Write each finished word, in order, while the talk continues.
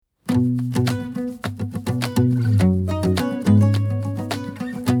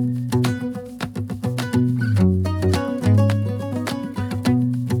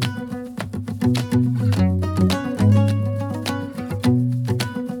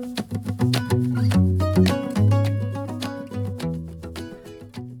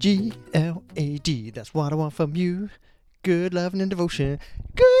what I want from you. Good loving and devotion.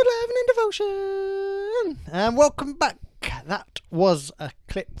 Good loving and devotion. And welcome back. That was a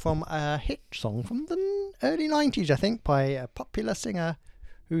clip from a hit song from the early 90s, I think, by a popular singer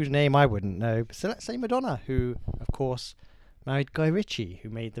whose name I wouldn't know. So let's say Madonna, who, of course, married Guy Ritchie, who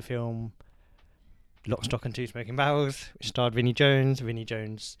made the film Lock, Stock and Two Smoking Barrels, which starred Vinnie Jones. Vinnie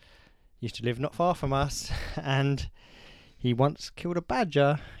Jones used to live not far from us, and he once killed a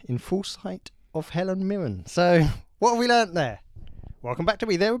badger in full sight of Helen Mirren. So, what have we learnt there? Welcome back to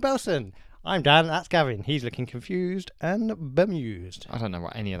Me There with Belson. I'm Dan, that's Gavin. He's looking confused and bemused. I don't know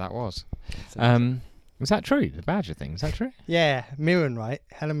what any of that was. Was that true? The badger thing, is that true? Yeah, Mirren, right?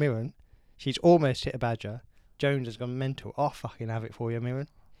 Helen Mirren. She's almost hit a badger. Jones has gone mental. I'll fucking have it for you, Mirren.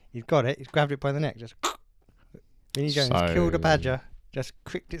 He's got it. He's grabbed it by the neck. Just Vinnie Jones killed a badger. Just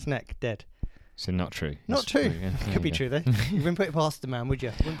cricked its neck, dead. So not true. Not true. Yeah, Could be true though. You wouldn't put it past the man, would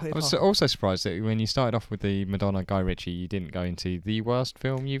you? I was also surprised that when you started off with the Madonna Guy Ritchie, you didn't go into the worst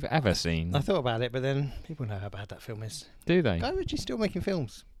film you've ever seen. I thought about it, but then people know how bad that film is. Do they? Guy Ritchie's still making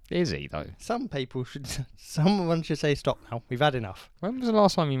films. Is he though? Someone should say stop now. We've had enough. When was the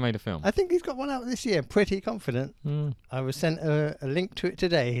last time you made a film? I think he's got one out this year. Pretty confident. I was sent a link to it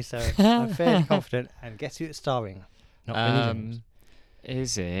today, so I'm fairly confident. And guess who it's starring? Not Vinnie Jones.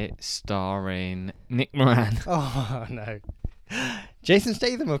 Is it starring Nick Moran? Oh no, Jason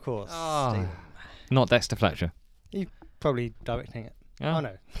Statham, of course. Oh, not Dexter Fletcher. He's probably directing it. Oh,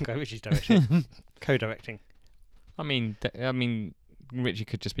 no, Guy Ritchie's directing it. Co-directing. I mean, Ritchie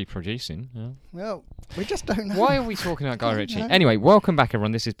could just be producing. Yeah. Well, we just don't know. Why are we talking about Guy Ritchie? Anyway, welcome back,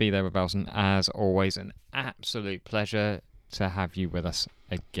 everyone. This is Be There with Belson. As always, an absolute pleasure to have you with us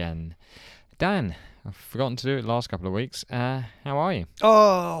again. Dan, I've forgotten to do it the last couple of weeks. How are you?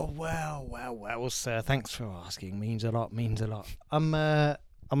 Oh, well, sir. Thanks for asking. Means a lot. I'm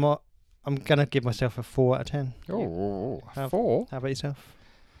gonna give myself a 4 out of 10. Oh, 4? How about yourself?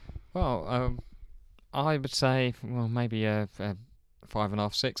 Well, I would say, maybe a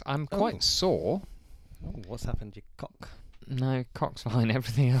 5.5, 6. I'm quite sore. Oh, what's happened, you cock? No, cock's fine.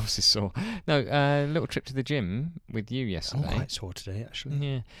 Everything else is sore. No, a little trip to the gym with you yesterday. I'm quite sore today,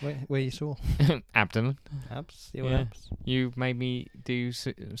 actually. Yeah. Where you sore? Abdomen. Abs? The old abs. You made me do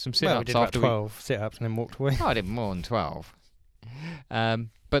some sit-ups we did after about 12 sit-ups and then walked away. I did more than 12.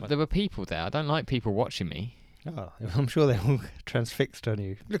 But there were people there. I don't like people watching me. Oh, I'm sure they're all transfixed on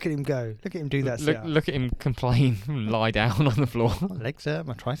you. Look at him go. Look at him do that sit-up. Look at him complain and lie down on the floor. My legs hurt,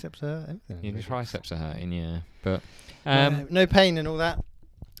 my triceps hurt, everything. Yeah, the triceps are hurting, yeah. But no pain and all that.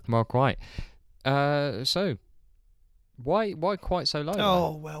 Well, quite. So, why quite so low?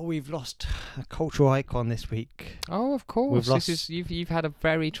 Oh, well, we've lost a cultural icon this week. Oh, of course. We've lost... You've had a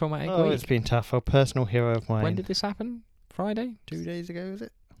very traumatic week. Oh, it's been tough. A personal hero of mine. When did this happen? Friday? 2 days ago, was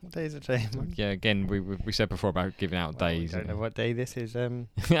it? What day is it today? Yeah, again, we said before about giving out days. I don't know what day this is.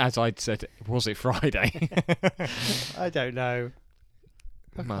 As I'd said, was it Friday? I don't know.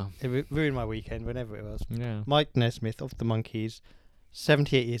 Well, it ruined my weekend, whenever it was. Yeah. Mike Nesmith of the Monkees,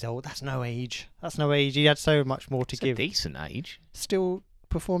 78 years old. That's no age. He had so much more to give. A decent age. Still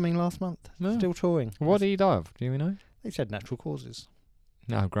performing last month. No. Still touring. What did he die of? Do we know? They said natural causes.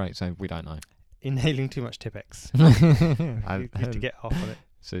 No, great. So we don't know. Inhaling too much Tipex. to get off on it.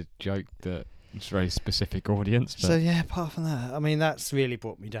 It's a joke that it's a very specific audience. But. So yeah, apart from that, I mean, that's really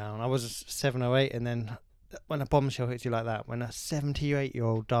brought me down. I was 7 or 8, and then when a bombshell hits you like that, when a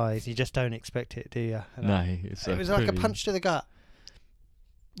 78-year-old dies, you just don't expect it, do you? No, it was like a punch to the gut.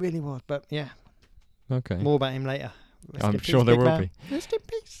 Really was, but yeah. Okay. More about him later. I'm sure there will be. Rest in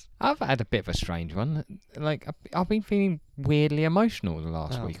peace. I've had a bit of a strange one. Like, I've been feeling weirdly emotional the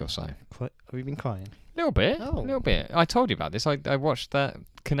last week or so. Have you been crying? A little bit. I told you about this. I watched that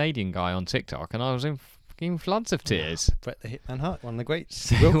Canadian guy on TikTok, and I was in floods of tears. Bret the Hitman Hart, one of the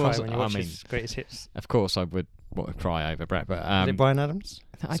greats. You will cry when you watch his greatest hits. Of course, I would cry over Bret, but is it Bryan Adams?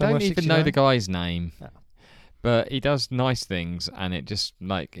 I don't even know the guy's name. No. But he does nice things, and it just,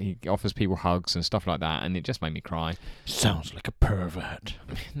 like, he offers people hugs and stuff like that, and it just made me cry. Sounds like a pervert.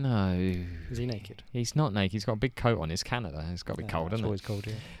 No. Is he naked? He's not naked. He's got a big coat on. It's Canada. It's got to be cold, isn't it? It's always cold,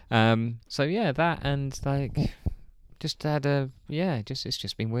 yeah. So, yeah, that and, like... Just had it's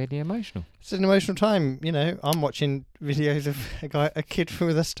just been weirdly emotional. It's an emotional time, you know. I'm watching videos of a kid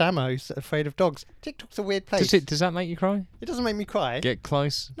with a stammer who's afraid of dogs. TikTok's a weird place. Does that make you cry? It doesn't make me cry. Get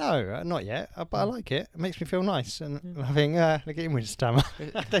close? No, not yet. But I like it. It makes me feel nice. And I think, look at him with a stammer.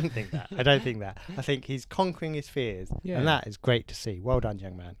 I don't think that. I think he's conquering his fears. Yeah. And that is great to see. Well done,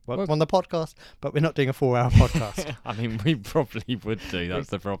 young man. Well, on the podcast, but we're not doing a 4-hour podcast. I mean, we probably would do. That's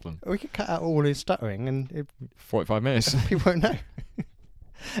the problem. We could cut out all his stuttering and... 45 minutes. People won't know.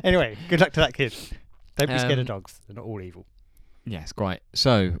 Anyway, good luck to that kid. Don't be scared of dogs. They're not all evil. Yes, quite.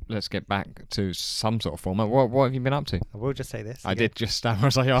 So let's get back to some sort of format. What have you been up to? I will just say this. I did just stammer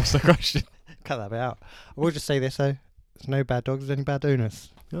as I asked the question. Cut that bit out. I will just say this though. There's no bad dogs, there's only bad owners.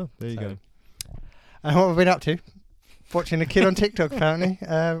 Oh, there you go. And what have I been up to? Watching a kid on TikTok apparently.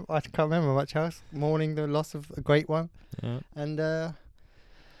 I can't remember much else. Mourning the loss of a great one. Yeah. And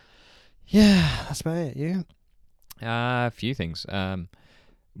yeah, that's about it. You? A few things.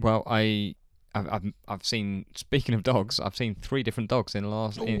 Well, I've seen. Speaking of dogs, I've seen 3 different dogs in the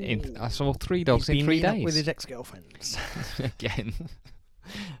last. I saw 3 dogs in 3 days. With his ex-girlfriends again.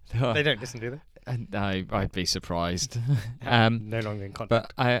 They don't listen, do they? No, I'd be surprised. No longer in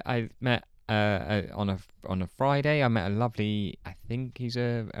contact. But I met on a Friday. I met a lovely. I think he's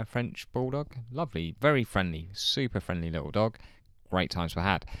a French bulldog. Lovely, very friendly, super friendly little dog. Great times we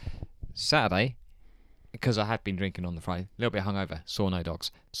had. Saturday, because I had been drinking on the Friday, a little bit hungover, saw no dogs.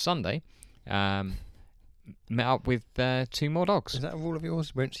 Sunday, met up with 2 more dogs. Is that a rule of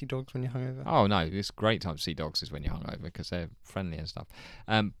yours? Won't see dogs when you're hungover? Oh no, it's a great time to see dogs is when you're hungover because they're friendly and stuff.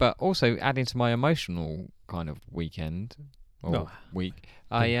 But also adding to my emotional kind of weekend or week,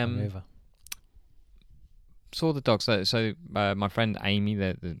 I saw the dogs. So my friend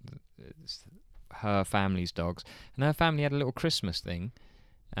Amy, her family's dogs, and her family had a little Christmas thing.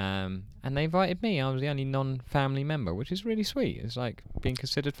 And they invited me. I was the only non-family member, which is really sweet. It's like being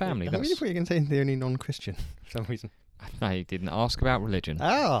considered family. I really thought you were going to say the only non-Christian for some reason. I didn't ask about religion.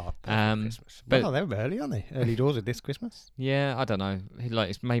 Oh, Christmas. But they were early, aren't they? Early doors of this Christmas. Yeah, I don't know.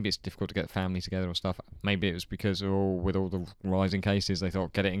 Maybe it's difficult to get the family together or stuff. Maybe it was because with all the rising cases, they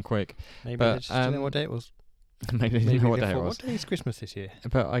thought get it in quick. Maybe they just didn't know what day it was. Maybe they didn't know what day it was. What day is Christmas this year?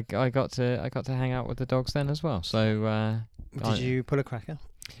 But I got to hang out with the dogs then as well. So did you pull a cracker?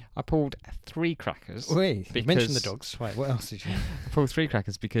 I pulled 3 crackers. Wait, you mentioned the dogs. Right, what else did you? I pulled 3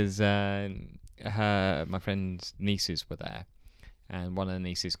 crackers because my friend's nieces were there, and one of the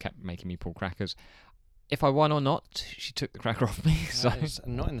nieces kept making me pull crackers. If I won or not, she took the cracker off me. So it's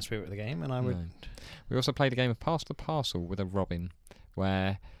not in the spirit of the game, and I would. No. We also played a game of Pass the Parcel with a robin,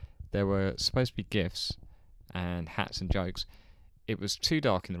 where there were supposed to be gifts and hats and jokes. It was too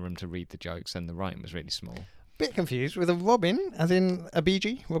dark in the room to read the jokes, and the writing was really small. Bit confused with a robin, as in a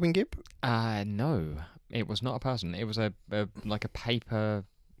BG, Robin Gibb. No, it was not a person. It was like a paper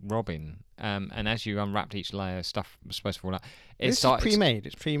robin. And as you unwrapped each layer, stuff was supposed to fall out. It's pre-made.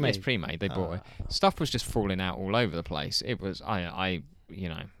 It's pre-made. It's pre-made. They bought it. Stuff was just falling out all over the place. It was Did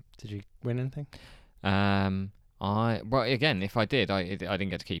you win anything? Well, again, if I did, I didn't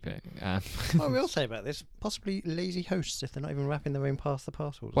get to keep it. What I will say about this, possibly lazy hosts if they're not even wrapping their own Pass the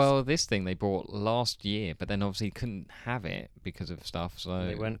Parcels. Well, this thing they bought last year, but then obviously couldn't have it because of stuff. So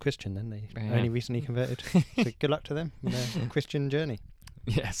they weren't Christian then. They only recently converted. So good luck to them in their Christian journey.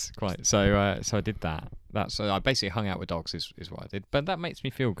 Yes, quite. So I did that. I basically hung out with dogs is what I did. But that makes me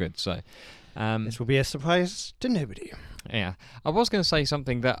feel good. So this will be a surprise to nobody. Yeah, I was going to say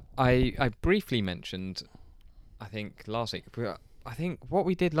something that I briefly mentioned. I think last week. I think what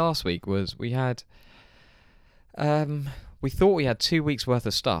we did last week was we had. We thought we had 2 weeks worth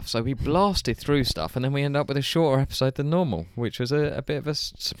of stuff, so we blasted through stuff, and then we ended up with a shorter episode than normal, which was a bit of a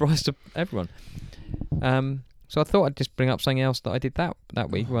surprise to everyone. So I thought I'd just bring up something else that I did that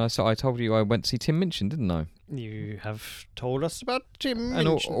week. When I told you I went to see Tim Minchin, didn't I? You have told us about Tim and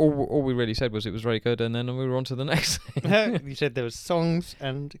Minchin. all we really said was it was very good, and then we were on to the next thing. You said there was songs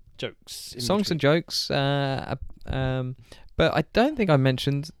and jokes. Songs and jokes. But I don't think I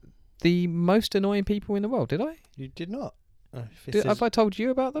mentioned the most annoying people in the world, did I? You did not. Have I told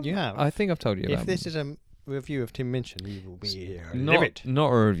you about them? You have. I think I've told you about them. If this is a review of Tim Minchin, you will be not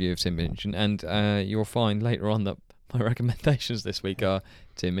a review of Tim Minchin, and you'll find later on that my recommendations this week are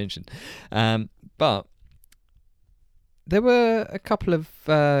Tim Minchin. But there were a couple of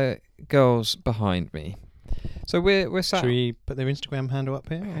girls behind me. So we're sat. Should we put their Instagram handle up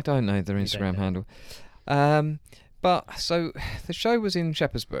here? I don't know their Instagram handle. But so the show was in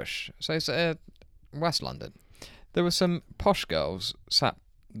Shepherd's Bush, so it's West London. There were some posh girls sat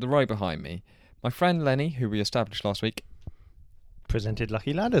the row behind me. My friend Lenny, who we established last week, presented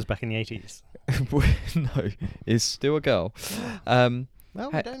Lucky Ladders back in the 80s. No, is still a girl. Well,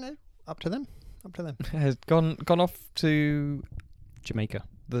 we don't know. Up to them. Has gone off to Jamaica.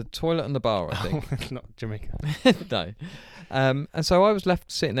 The toilet and the bar, I think. Oh, it's not Jamaica. No. And so I was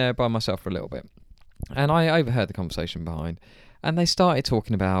left sitting there by myself for a little bit. And I overheard the conversation behind. And they started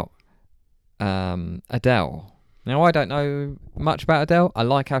talking about Adele. Now, I don't know much about Adele. I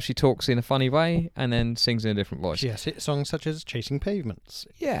like how she talks in a funny way and then sings in a different voice. She has hit songs such as Chasing Pavements.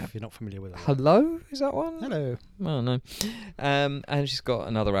 Yeah. If you're not familiar with that. Hello? Is that one? Hello. Oh, no. And she's got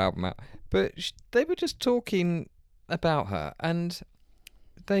another album out. But they were just talking about her, and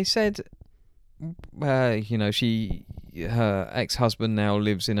they said, her ex-husband now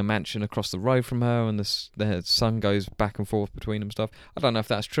lives in a mansion across the road from her, and their son goes back and forth between them and stuff. I don't know if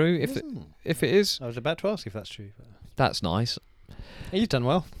that's true. If it is, I was about to ask if that's true. But that's nice. he's done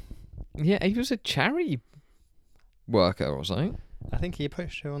well. Yeah, he was a charity worker or something. I think he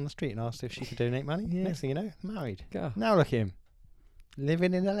approached her on the street and asked if she could donate money. Yeah. Next thing you know, married. Yeah. Now look at him.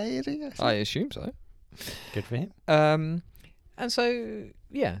 Living in LA, is he? I assume so. Good for him. And so,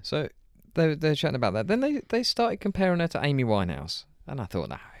 yeah, so they're chatting about that. Then they started comparing her to Amy Winehouse. And I thought,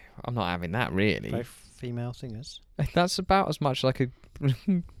 no, I'm not having that, really. Both female singers. That's about as much as I could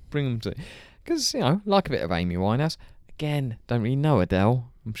bring them to. Because, like a bit of Amy Winehouse. Again, don't really know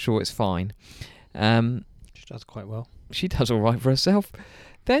Adele. I'm sure it's fine. She does quite well. She does all right for herself.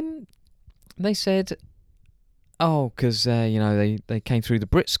 Then they said, because, they came through the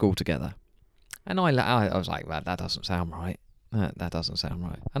Brit school together. And I was like, that doesn't sound right. That doesn't sound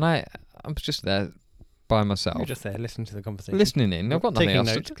right. And I was just there by myself. You're just there listening to the conversation. Listening in. I've got nothing Taking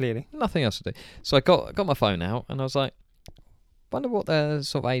else notes, to do. clearly. Nothing else to do. So I got my phone out and I was like, wonder what their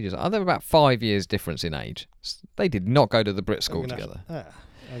sort of ages are. They're about 5 years difference in age. They did not go to the Brit school together.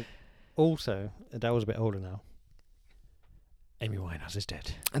 Also, Adele's a bit older now. Amy Winehouse is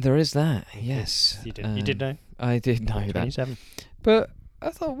dead. There is that, yes. You did know? I did know that. 27. But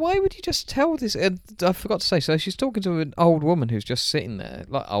I thought, why would you just tell this? I forgot to say, so she's talking to an old woman who's just sitting there.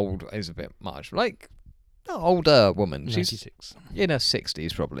 Like, old is a bit much. Like, an older woman. 96. She's in her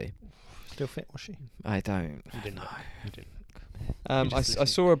 60s, probably. Still fit, was she? I don't. You didn't know. You didn't. I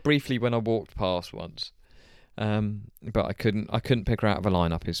saw her briefly when I walked past once. But I couldn't pick her out of a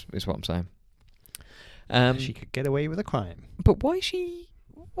lineup, is what I'm saying. She could get away with a crime. But why is she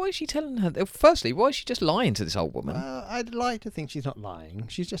telling her? Firstly, why is she just lying to this old woman? I'd like to think she's not lying.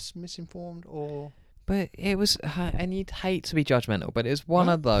 She's just misinformed or... But it was, and you'd hate to be judgmental, but it was one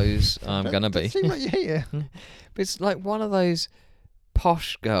of those, I'm going to be. It seems like you hate her. But it's like one of those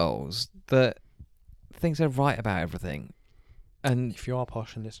posh girls that thinks they're right about everything. And if you are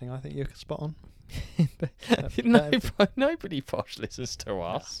posh and listening, I think you're spot on. Nobody posh listens to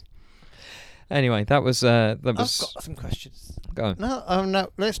us. Anyway, that was. I've got some questions. Go on. No.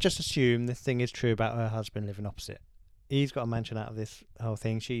 Let's just assume this thing is true about her husband living opposite. He's got a mansion out of this whole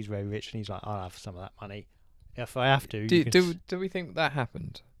thing. She's very rich, and he's like, "I'll have some of that money if I have to." Do we think that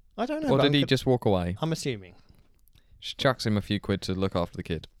happened? I don't know. Or did he just walk away? I'm assuming. She chucks him a few quid to look after the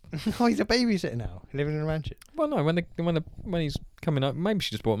kid. Oh, he's a babysitter now, living in a mansion. Well, no, when he's coming up, maybe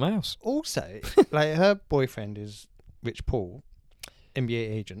she just bought him a house. Also, like her boyfriend is Rich Paul,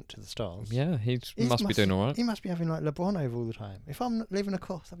 NBA agent to the stars. Yeah, he must be doing all right. He must be having like LeBron over all the time. If I'm living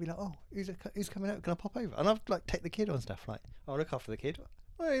across, I'd be like, oh, who's coming out? Can I pop over? And I'd like take the kid on stuff. Like, I'll look after the kid.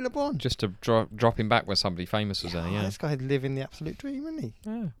 Hey, LeBron. Just to drop him back where somebody famous was there. Yeah, this guy's living the absolute dream, isn't he?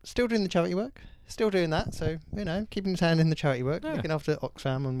 Yeah. Still doing the charity work. Still doing that. So keeping his hand in the charity work, Yeah. looking after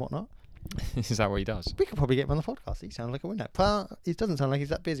Oxfam and whatnot. Is that what he does? We could probably get him on the podcast. He sounds like a winner. But he doesn't sound like he's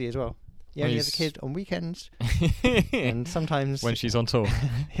that busy as well. He only has a kid on weekends and sometimes when she's on tour.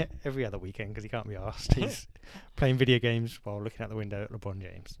 every other weekend because he can't be asked. He's playing video games while looking out the window at LeBron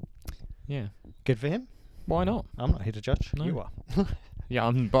James. Yeah. Good for him. Why not? I'm not here to judge. No. You are. Yeah,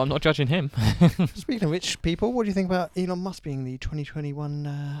 but I'm not judging him. Speaking of which, people, what do you think about Elon Musk being the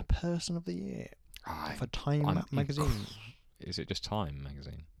 2021 Person of the Year for Time magazine? Is it just Time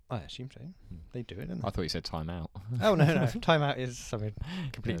magazine? I assume so. They do it, don't they? I thought you said Time Out. Oh, no. Time Out is something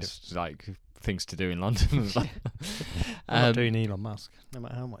completely different. Like things to do in London. I'm not doing Elon Musk, no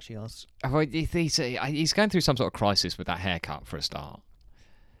matter how much he asks. He's going through some sort of crisis with that haircut for a start.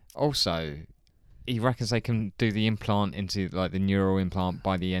 Also, he reckons they can do the implant into like the neural implant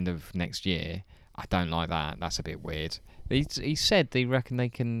by the end of next year. I don't like that. That's a bit weird. He said they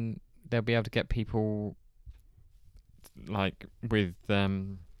reckon they'll be able to get people like with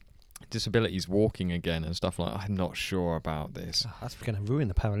disabilities walking again and stuff like that. I'm not sure about this. Oh, that's going to ruin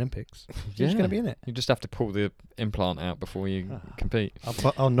the Paralympics. Who's going to be in it? You just have to pull the implant out before you compete.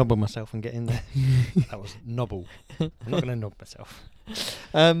 I'll nobble myself and get in there. That was nobble. I'm not going to knob myself.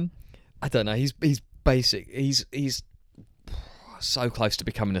 I don't know. He's basic. He's so close to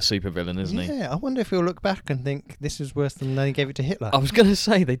becoming a supervillain, isn't he? Yeah, I wonder if he'll look back and think this is worse than they gave it to Hitler. I was going to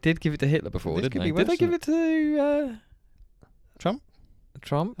say they did give it to Hitler before, didn't they? Did they give it to Trump?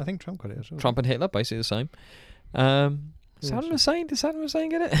 Trump? I think Trump got it as well. Trump and Hitler, basically the same. Saddam Hussein? Did Saddam Hussein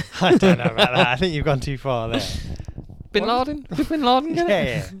get it? I don't know about that. I think you've gone too far there. Bin Laden? Did Bin Laden get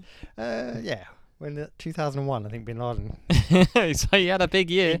it? Yeah. When 2001, I think Bin Laden. So he had a big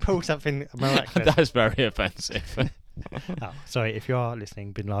He year. pulled something miraculous. That's very offensive. Oh, sorry, if you are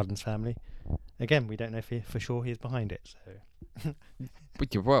listening, Bin Laden's family. Again, we don't know if for sure he's behind it. So,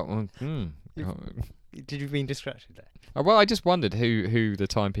 But you well, did you mean distracted there? well, I just wondered who the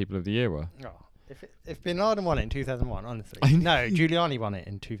Time People of the Year were. Oh, if Bin Laden won it in 2001, honestly, no, Giuliani won it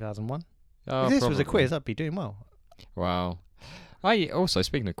in 2001. Oh, If this was a probably. quiz, I'd be doing well. Wow. I also,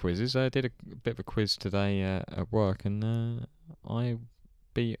 speaking of quizzes, I did a bit of a quiz today at work, and I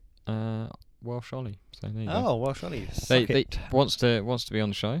beat Welsh Ollie. So there you go. Oh, well, surely They wants to be on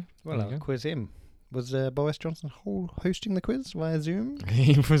the show. well, There you I'll go. quiz him. Was Boris Johnson hosting the quiz via Zoom?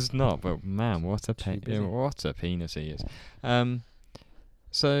 He was not, but man, what a Too busy. what a penis he is.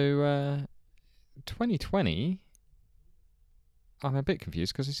 So 2020, I'm a bit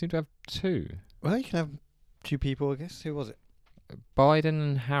confused because he seemed to have two. Well, you can have two people, I guess. Who was it? Biden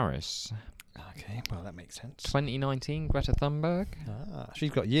and Harris. Okay, well, that makes sense. 2019, Greta Thunberg.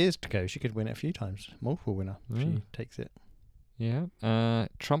 She's got years to go. She could win it a few times. Multiple winner. if Yeah. She takes it. Yeah.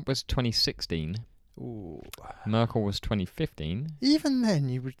 Trump was 2016. Ooh. Merkel was 2015. Even then,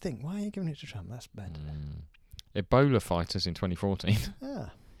 you would think, why are you giving it to Trump? That's bad. Ebola fighters in 2014.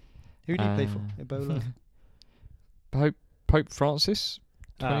 Who did he play for? Ebola. Pope Francis,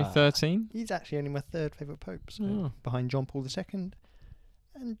 2013. He's actually only my third favourite pope, so Oh. behind John Paul II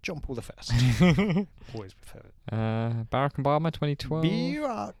and John Paul I. Always prefer it. Barack Obama, 2012.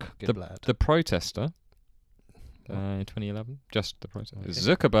 Barack. Good lad. The Protester, in 2011. Just the Protester.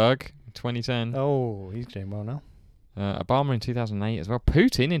 Zuckerberg, 2010. Oh, he's doing well now. Obama in 2008 as well.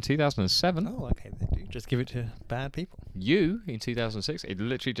 Putin in 2007. Oh, okay. They do just give it to bad people. You in 2006. It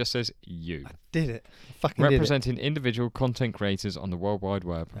literally just says you. I did it. I fucking did it. Representing individual content creators on the World Wide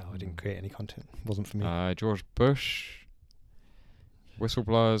Web. No, I didn't create any content. Wasn't for me. George Bush.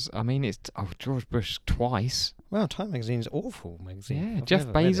 Whistleblowers. I mean, it's George Bush twice. Well, Time Magazine's awful magazine. Yeah. I've Jeff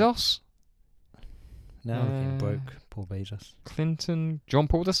never read it. Bezos. Now looking broke. Poor Bezos. Clinton. John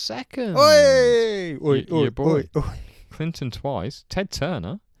Paul II. Oi! Oi, your oi, boy. oi, oi. Clinton twice. Ted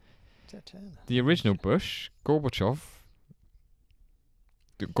Turner. Ted Turner. The original Bush. Gorbachev.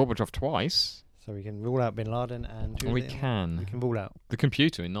 Gorbachev twice. So we can rule out Bin Laden and... who We was it? can. We can rule out. The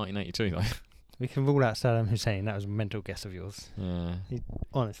computer in 1982, though. We can rule out Saddam Hussein. That was a mental guess of yours. Yeah.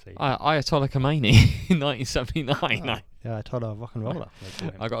 Honestly. Ayatollah Khomeini in 1979. No. Yeah, I told her rock and roller.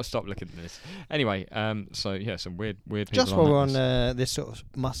 I got to stop looking at this. Anyway, so yeah, some weird people. Just while that we're on list. this sort of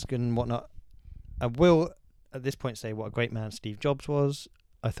Musk and whatnot, I will at this point say what a great man Steve Jobs was.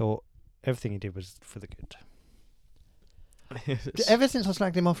 I thought everything he did was for the good. Ever since I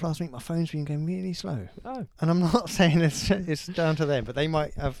slagged him off last week, my phone's been going really slow. Oh. And I'm not saying it's down to them, but they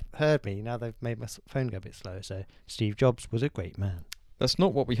might have heard me. Now they've made my phone go a bit slow. So Steve Jobs was a great man. That's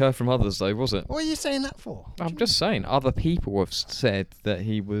not what we heard from others, though, was it? What are you saying that for? I'm just saying, other people have said that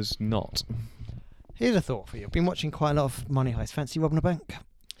he was not. Here's a thought for you. I've been watching quite a lot of Money Heist. Fancy robbing a bank?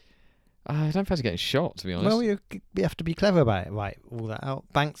 I don't fancy getting shot, to be honest. Well, you have to be clever about it. Right, all that out.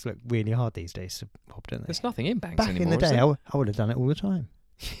 Banks look really hard these days to rob, don't they? There's nothing in banks Back anymore. in the is day, there? I would have done it all the time.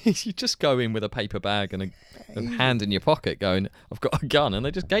 You just go in with a paper bag and a hand in your pocket going, I've got a gun, and they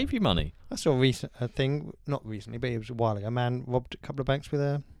just gave you money. I saw a thing, not recently, but it was a while ago. A man robbed a couple of banks with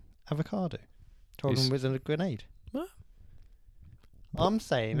a avocado. Told Is- them it was a grenade. What? I'm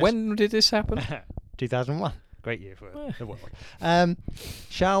saying... When did this happen? 2001. Great year for Yeah. the world.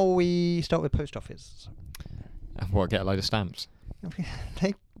 Shall we start with post office? What, get a load of stamps?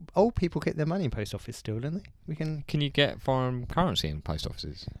 Old people get their money in post office still, don't they? We can... Can you get foreign currency in post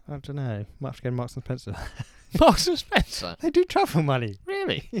offices? I don't know. Might have to go to Marks and Spencer. Marks and Spencer? They do travel money.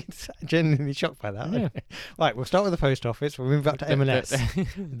 Really? It's genuinely shocked by that. Yeah. Right, we'll start with the post office. We'll move up to M&S.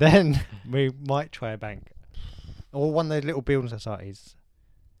 Then we might try a bank. Or one of those little building societies.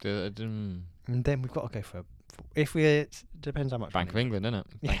 Bank And then we've got to go for if we... It depends how much of money. England, innit?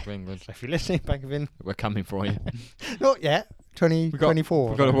 Yeah. Bank of England. So if you're listening, Bank of England. We're coming for you. Not yet. 2024.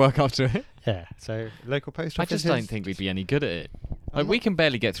 We've got to work up to it. Yeah, so local post I offices. just don't think we'd be any good at it. I'm Like, we can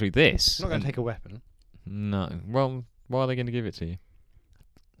barely get through this. not going and- to take a weapon. No. Well, why are they going to give it to you?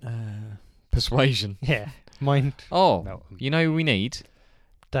 Persuasion. Yeah. Mind. Oh, No. you know who we need?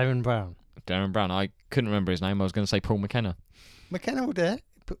 Darren Brown. Darren Brown. I couldn't remember his name. I was going to say Paul McKenna. McKenna will do it.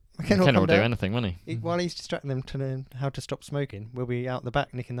 McKenna will do anything, won't he? While he's distracting them to learn how to stop smoking, we'll be out the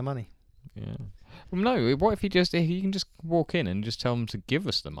back nicking the money. Yeah. Well, no. What if he can just walk in and just tell them to give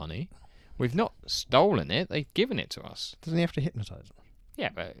us the money? We've not stolen it. They've given it to us. Doesn't he have to hypnotise them? Yeah,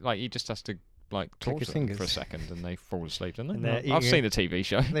 but like he just has to like Click his torture them for a fingers. second and they fall asleep, don't And they? they're Well, I've eating seen the TV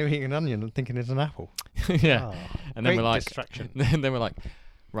show. They were eating an onion and thinking it's an apple. Yeah. Oh, And then great we're like, distraction. then we're like,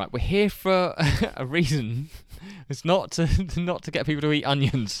 right, we're here for a reason. It's not to get people to eat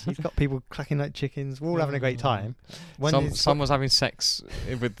onions. He's got people clucking like chickens. We're all having a great time. Someone's having sex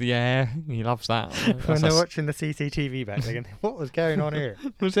with the air. He loves that. When they're watching the CCTV back, they're going, what was going on here?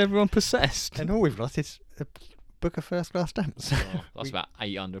 Was everyone possessed? And all we've lost is a book of first class stamps. Oh, that's about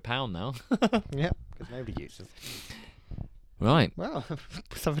 £800 now. Yeah, because nobody uses. Right. Well,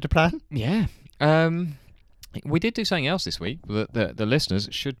 something to plan. Yeah. We did do something else this week that the listeners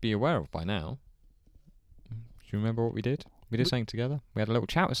should be aware of by now. Do you remember what we did? We did something together. We had a little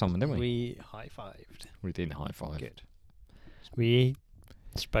chat with someone, didn't we? We high-fived. We did high five. Good. We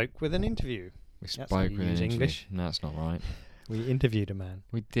spoke with an interview. We That's spoke how with you an use interview. English. No, that's not right. We interviewed a man.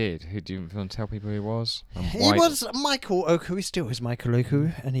 We did. Who do you want to tell people who he was? He was Michael Oku. He still is Michael Oku,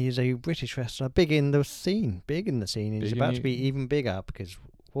 and he is a British wrestler, big in the scene. And he's Big about in to be even bigger because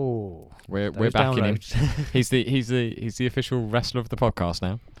we're those backing him. downloads. He's the official wrestler of the podcast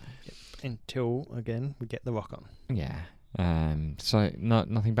now. Until again we get The Rock on. Yeah. So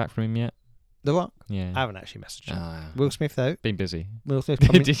nothing back from him yet. The Rock. Yeah. I haven't actually messaged him. Ah, Will Smith though. been busy. Will Smith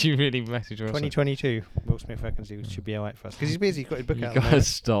coming. Did you really message us? 2022. Will Smith reckons he should be alright for us because he's busy. He's got his book You out. at the guys moment.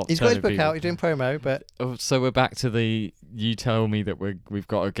 stop. He's got his telling book people. out. He's doing promo, but Oh, so we're back to the you tell me that we've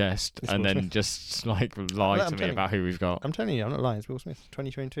got a guest It's and Will then Smith. just like lie I'm to me telling about who we've got. I'm telling you, I'm not lying. It's Will Smith.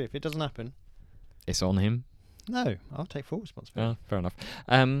 2022. If it doesn't happen, It's on him. no, I'll take full responsibility. Fair enough.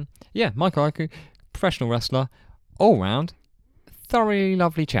 Yeah, Michael Iku, professional wrestler, all round, thoroughly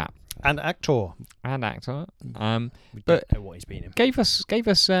lovely chap And actor. and actor. We But- don't know what he's been in. Gave us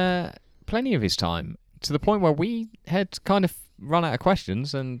plenty of his time to the point where we had kind of run out of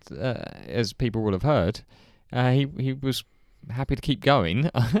questions, and as people will have heard, he was happy to keep going,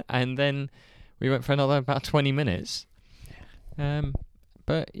 and then we went for another about 20 minutes.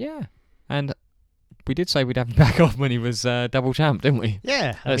 But yeah, and we did say we'd have him back on when he was double champ, didn't we?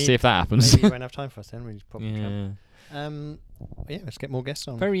 Yeah. Let's see if that happens. Maybe he won't have time for us then. We just pop Yeah. yeah, let's get more guests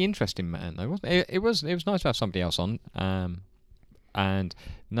on. Very interesting man, though, wasn't it? It was nice to have somebody else on. And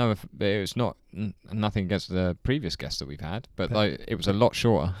no, it was not nothing against the previous guests that we've had, but like, it was a lot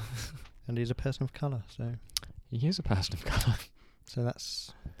shorter. And he's a person of colour, so He is a person of colour.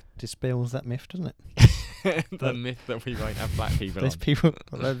 that's dispels that myth, doesn't it? The myth that we won't have black people Those on. people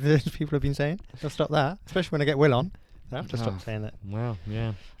have been saying. They'll stop that, especially when I get Will on. They have to stop saying that. Well,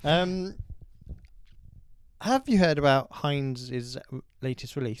 yeah. Have you heard about Heinz's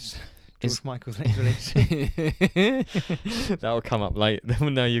latest release? George Michael's latest release. That'll come up late.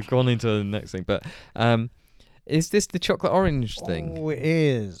 No, you've gone into the next thing. But is this the chocolate orange thing? Oh, it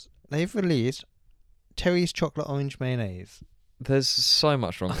is. They've released Terry's chocolate orange mayonnaise. There's so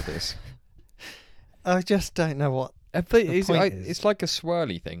much wrong with this. I just don't know what. But The point is- it's like a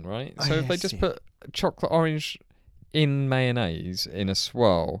swirly thing, right? Oh, So if they yes, just yeah. put chocolate orange in mayonnaise in a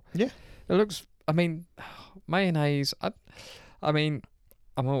swirl, Yeah. it looks. I mean, mayonnaise. I mean,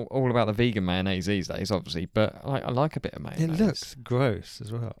 I'm all about the vegan mayonnaise these days, obviously, but I like a bit of mayonnaise. It looks gross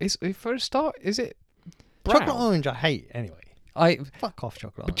as well. For a start, is it brown? Chocolate orange I hate anyway. Fuck off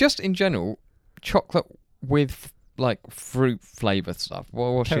chocolate But orange. just in general, chocolate with like fruit flavour stuff.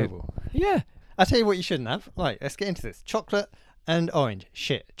 What's your- Terrible. Yeah. I'll tell you what you shouldn't have. Right, let's get into this. Chocolate and orange.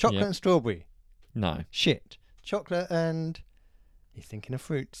 Shit. Chocolate Yeah. and strawberry. No. Shit. Chocolate and... He's thinking of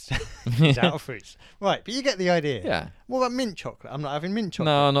fruits. He's out of fruits. Right, but you get the idea. Yeah. What about mint chocolate? I'm not having mint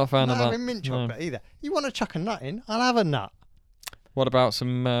chocolate. No, I'm not a fan I'm of not that. having mint No. chocolate either. You want to chuck a nut in? I'll have a nut. What about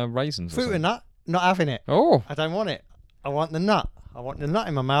some raisins? or Fruit something? and nut? Not having it. Oh. I don't want it. I want the nut. I want the nut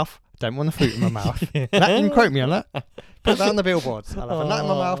in my mouth. I don't want the fruit in my mouth. That, you can quote me on that. Put that on the billboards. I'll have a nut in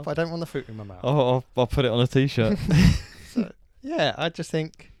my mouth, but I don't want the fruit in my mouth. Oh, I'll put it on a t-shirt. Yeah, I just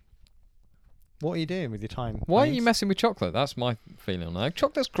think, what are you doing with your time? Why are Heinz? you messing with chocolate? That's my feeling on that.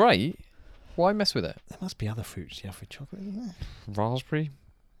 Chocolate's great. Why mess with it? There must be other fruits you have with chocolate, isn't there? Raspberry?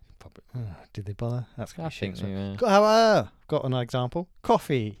 Probably. Did they bother? That's I gonna be shit. think, yeah. Got an example.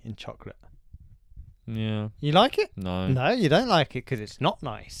 Coffee in chocolate. Yeah. You like it? No. No, you don't like it because it's not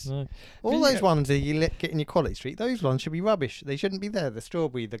nice. No. All But those yeah. ones that you get in your Quality Street, those ones should be rubbish. They shouldn't be there. The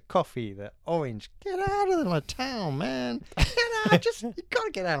strawberry, the coffee, the orange. Get out of my town, man. Get out. You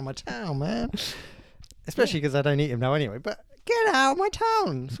gotta get out of my town, man. Especially because I don't eat them now anyway. But get out of my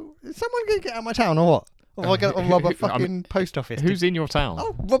town. Is someone gonna get out of my town or what? Or am I gonna rob a I mean, fucking post office? Who's in your town?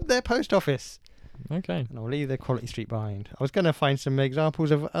 I'll rob their post office. Okay. And I'll leave their Quality Street behind. I was going to find some examples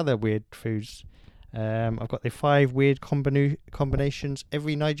of other weird foods. I've got the 5 weird combinations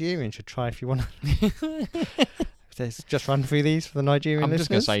every Nigerian should try if you want. Let's just run through these for the Nigerian I'm just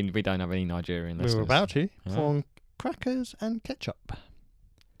going listeners. to say we don't have any Nigerian listeners. We're about to. Yeah. For crackers and ketchup.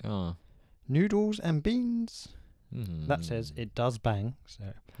 Oh. Noodles and beans. Mm. That says it does bang. So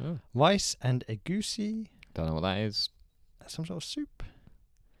Oh. rice and egusi. Don't know what that is. Some sort of soup.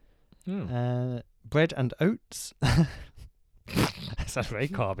 Oh. Bread and oats. That's very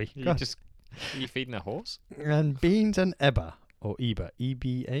carby. Are you feeding a horse? And beans and eba. Or eba.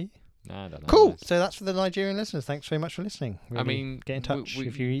 E-B-A. No, I don't know. Cool. Nice. So that's for the Nigerian listeners. Thanks very much for listening. I Really mean, get in touch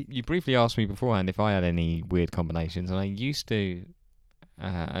if you eat. You briefly asked me beforehand if I had any weird combinations, and I used to.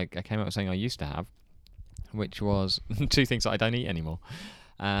 I came up with saying I used to have, which was 2 things that I don't eat anymore: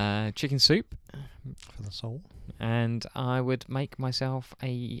 chicken soup, For the soul. and I would make myself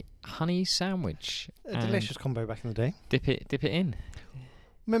a honey sandwich. A and delicious combo back in the day. Dip it in.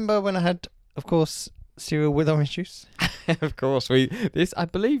 Remember when I had, of course, cereal with orange juice? Of course, I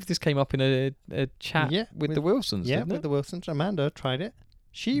believe this came up in a chat with the Wilsons. Yeah, didn't with it? the Wilsons. Amanda tried it.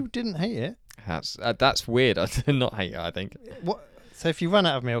 She didn't hate it. That's weird. I did not hate it. I think. What? So if you run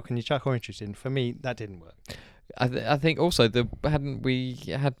out of milk and you chuck orange juice in, for me that didn't work. I think also hadn't we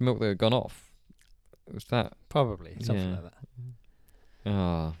had milk that had gone off? Was that? Probably something Yeah. like that.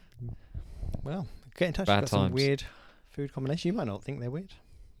 Oh, Well, get in touch. Bad You've got some times. weird food combinations. You might not think they're weird.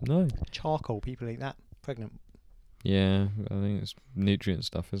 no. Charcoal. People eat that. Pregnant. Yeah, I think it's nutrient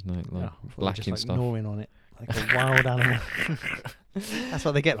stuff, isn't it? Like Or just lacking like stuff. gnawing on it like a wild animal. That's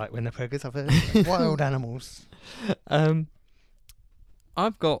what they get like when they're pregnant. I've heard. Wild animals. I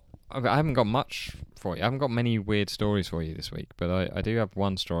haven't got much for you. I haven't got many weird stories for you this week, but I do have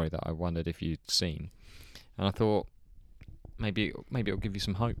one story that I wondered if you'd seen, and I thought maybe it'll give you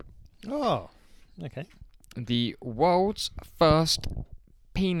some hope. Oh, okay. The world's first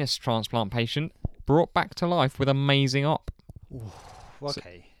penis transplant patient brought back to life with amazing op.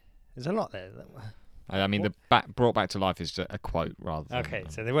 Okay. There's a lot there. I mean, brought back to life is just a quote rather than... Okay,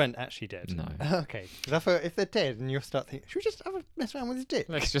 so they weren't actually dead. No. Okay. Because I thought if they're dead and you'll start thinking, should we just have a mess around with his dick?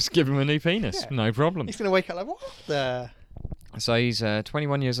 Let's just give him a new penis. Yeah. No problem. He's going to wake up like, what the... So he's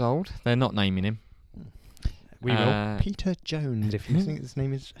 21 years old. They're not naming him. We will. Peter Jones, if you think his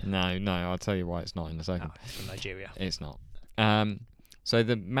name is... No, I'll tell you why it's not in a second. Oh, it's from Nigeria. It's not. So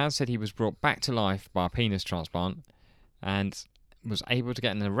the man said he was brought back to life by a penis transplant and was able to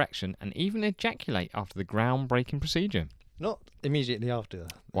get an erection and even ejaculate after the groundbreaking procedure. Not immediately after the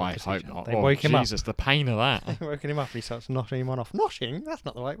Why, I hope procedure. not. They Oh, woke him up. Jesus, the pain of that. They woke him up and he starts knocking one off. Noshing? That's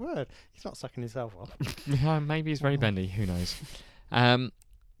not the right word. He's not sucking himself off. Yeah, maybe he's very bendy. Who knows?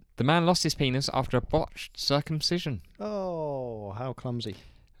 The man lost his penis after a botched circumcision. Oh, how clumsy.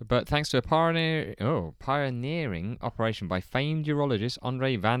 But thanks to a pioneering operation by famed urologist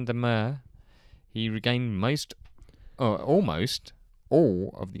Andre van der Meer, he regained almost all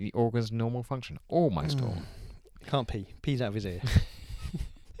of the organ's normal function. Almost all. Can't pee. Pees out of his ear.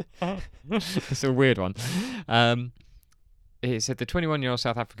 It's a weird one. It said the 21-year-old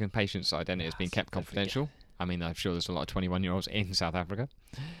South African patient's identity has been kept confidential. I mean, I'm sure there's a lot of 21-year-olds in South Africa.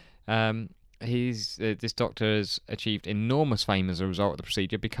 This doctor has achieved enormous fame as a result of the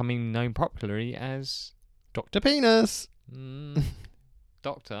procedure, becoming known popularly as Dr. Penis.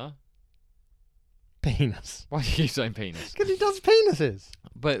 Doctor. Penis. Why do you keep saying penis? Because he does penises.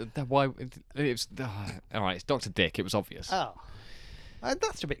 But why? It's all right. It's Dr. Dick. It was obvious. Oh.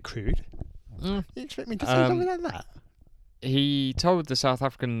 That's a bit crude. Mm. You expect me to say something like that? He told the South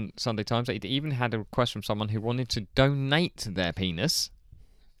African Sunday Times that he'd even had a request from someone who wanted to donate their penis.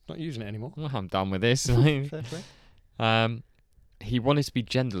 Not using it anymore. Well, I'm done with this. Fair play. He wanted to be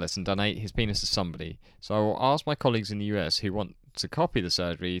genderless and donate his penis to somebody. So I will ask my colleagues in the US who want to copy the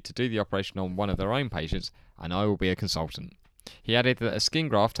surgery to do the operation on one of their own patients, and I will be a consultant. He added that a skin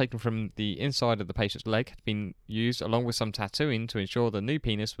graft taken from the inside of the patient's leg had been used along with some tattooing to ensure the new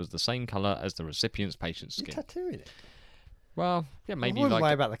penis was the same colour as the recipient's patient's skin. You're tattooing it? Well, yeah, maybe I wouldn't like...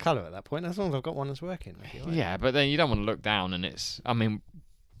 worry about the colour at that point, as long as I've got one that's working. Yeah, but then you don't want to look down and it's... I mean,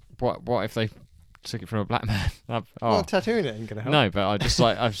 what if they took it from a black man? Well, tattooing it ain't going to help. No, but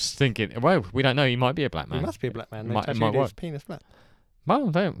I was thinking, well, we don't know, he might be a black man. He must be a black man. They Might tattooed his work. penis black.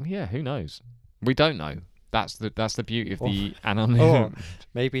 Well, yeah, who knows? We don't know. That's the beauty of the Or anonymous.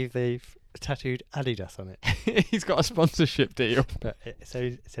 maybe they've tattooed Adidas on it. He's got a sponsorship deal. But it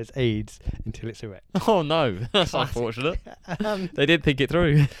says AIDS until it's erect. Oh no, that's Classic. unfortunate. They did think it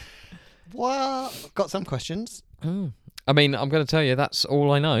through. Well, got some questions. I mean, I'm going to tell you that's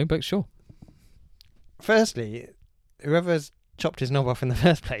all I know, but sure. Firstly, whoever's chopped his knob off in the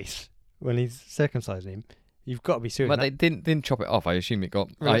first place when he's circumcising him, you've got to be suing. But they didn't chop it off. I assume it got.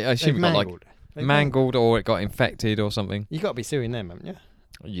 Really? I assume it They've got like They've mangled or it got infected or something. You got to be suing them, haven't you?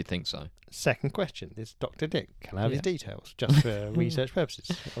 You'd think so. Second question. This Dr. Dick. Can I have his details? Just for research purposes.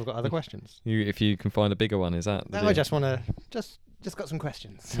 I've got other questions. If you can find a bigger one, is that? No, I just want to... Just got some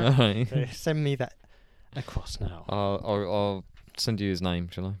questions. All right. So send me that across now. I'll send you his name,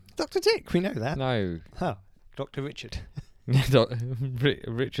 shall I? Dr. Dick, we know that. No. Oh, Dr. Richard.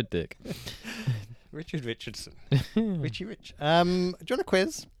 Richard Dick. Richard Richardson. Richie Rich. Do you want a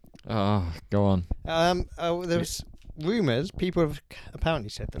quiz? Oh, go on. There was rumours. People have apparently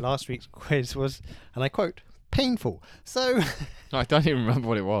said that last week's quiz was, and I quote, painful. So I don't even remember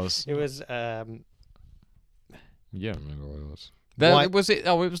what it was. it was. Yeah, I remember what it was. White- was it?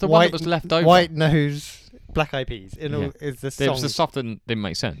 Oh, it was the one that was left over. White Nose, Black Eyed Peas. Is the It song. was the stuff that didn't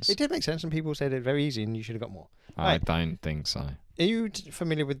make sense. It did make sense, and people said it very easy, and you should have got more. I Right. don't think so. Are you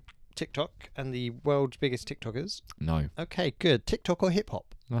familiar with TikTok and the world's biggest TikTokers? No. Okay, good. TikTok or hip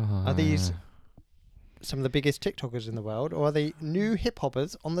hop? Are these some of the biggest TikTokers in the world, or are they new hip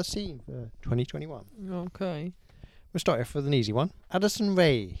hoppers on the scene for 2021? Okay. We'll start off with an easy one. Addison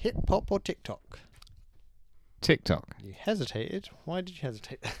Rae, hip hop or TikTok? TikTok. You hesitated. Why did you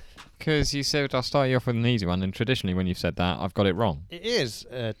hesitate? Because you said I'll start you off with an easy one, and traditionally when you've said that, I've got it wrong. It is.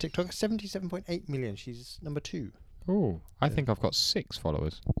 TikTok 77.8 million. She's number 2. Oh, I think I've got 6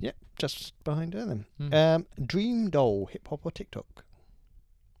 followers. Yep, just behind her then. Mm. Dream Doll, hip hop or TikTok?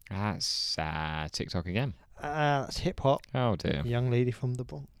 That's TikTok again. That's hip hop. Oh dear. Young lady from the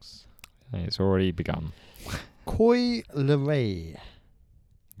Bronx. It's already begun. Coi Leray.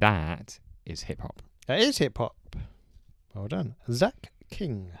 That is hip hop. That is hip hop. Well done. Zach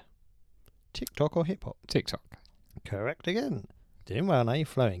King. TikTok or hip hop? TikTok. Correct again. Doing well now, you're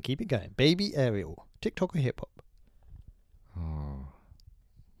flowing. Keep it going. Baby Ariel. TikTok or hip hop? Oh.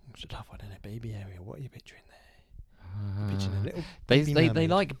 It's a tough one, isn't it? Baby Ariel. What are you picturing there? Picturing a little They baby mermaid.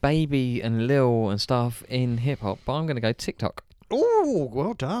 like Baby and Lil and stuff in hip hop, but I'm going to go TikTok. Oh,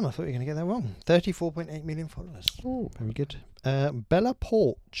 well done. I thought you were going to get that wrong. 34.8 million followers. Ooh. Very good. Bella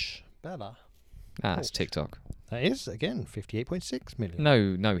Porch. Bella. That's Porch. TikTok. That is, again, 58.6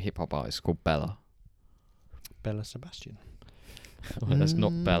 million. No hip hop artist called Bella. Bella Sebastian. Well, that's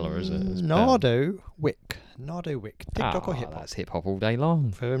not Bella, is it? It's Bella. Nardo Wick. Nardo Wick. TikTok or hip hop? That's hip hop all day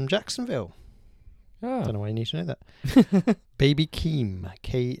long. From Jacksonville. Oh. Don't know why you need to know that. Baby Keem.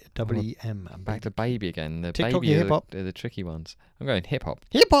 K-W-M. Back to Baby again. The TikTok Baby or are hip-hop? the tricky ones. I'm going hip hop.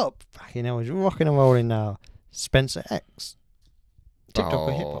 Hip hop. Fucking hell, he's rocking and rolling now. Spencer X. TikTok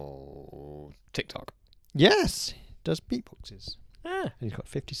or hip hop? TikTok. Yes. Does beatboxes. Ah. And he's got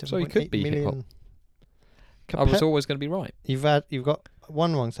 57.8 So he could be million. hip-hop. I was always going to be right. You've got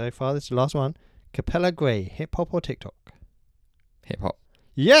one wrong so far. This is the last one. Capella Gray, hip hop or TikTok? Hip hop.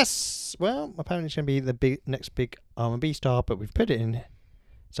 Yes. Well, apparently it's going to be the next big R&B star, but we've put it in.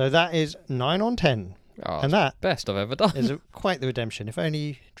 So that is 9 on 10, Oh, and that best I've ever done. is quite the redemption. If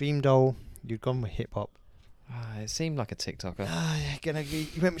only Dream Doll, you'd gone with hip hop. It seemed like a TikToker.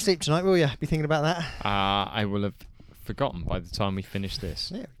 You won't sleep tonight, will you? Be thinking about that. I will have forgotten by the time we finish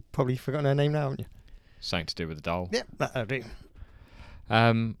this. Yeah, probably forgotten her name now, haven't you? Something to do with the doll. Yep, that'll do.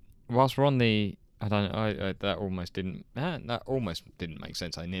 Whilst we're on the, I don't know, that almost didn't make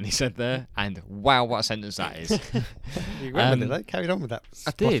sense. I nearly said there, and wow, what a sentence that is. You went with it, though. Carried on with that.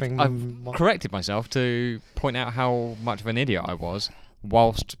 I did. spoffing I've corrected myself to point out how much of an idiot I was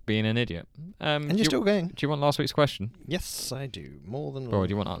whilst being an idiot. And you're still going. Do you want last week's question? Yes, I do. More than Or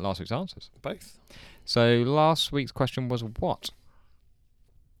do you want last week's answers? both. So last week's question was what?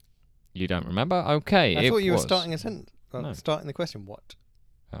 You don't remember? Okay. I thought you were was. starting a sentence. No. Starting the question. What?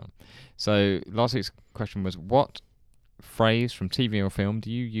 So last week's question was what phrase from TV or film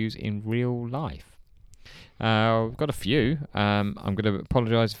do you use in real life? We've got a few. I'm going to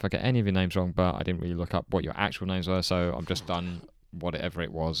apologise if I get any of your names wrong, but I didn't really look up what your actual names were, so I've just done whatever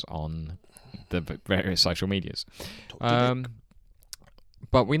it was on the various social medias.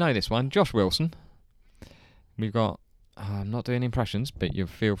 But we know this one, Josh Wilson. We've got, I'm not doing impressions, but you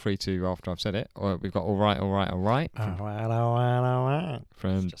feel free to after I've said it. Or we've got all right. All right.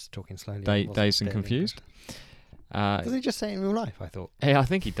 From Just talking slowly. Dazed and Confused. Does he just say it in real life? I thought. Yeah, I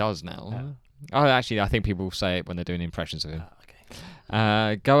think he does now. Oh, actually, I think people say it when they're doing impressions of him.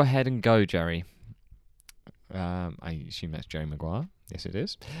 Okay. Go ahead and go, Jerry. I assume that's Jerry Maguire. Yes, it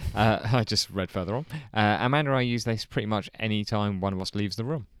is. I just read further on. Amanda and I use this pretty much any time one of us leaves the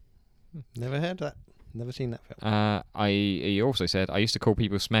room. Never heard that. Never seen that film. He also said, I used to call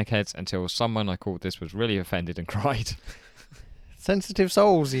people smegheads until someone I called this was really offended and cried. Sensitive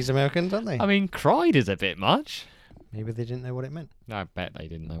souls, these Americans, aren't they? I mean, cried is a bit much. Maybe they didn't know what it meant. I bet they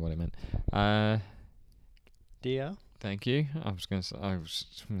didn't know what it meant. Dear. Thank you. I was going to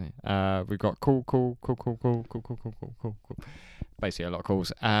say, we've got cool. basically a lot of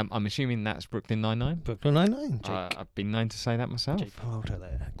calls. I'm assuming that's Brooklyn Nine-Nine. Brooklyn Nine-Nine, Jake. I've been known to say that myself. Jake Peralta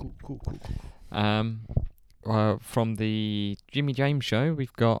there. Cool. From the Jimmy James show,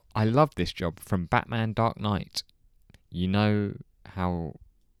 we've got I Love This Job from Batman Dark Knight. You know how...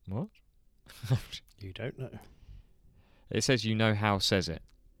 What? You don't know It says you know how says it.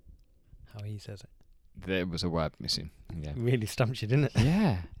 how he says it. There was a word missing. Yeah. Really stumped you, didn't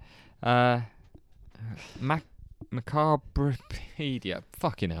it? Yeah. Macabropedia.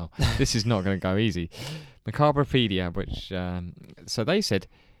 Fucking hell. This is not going to go easy. Macabropedia, which... so they said,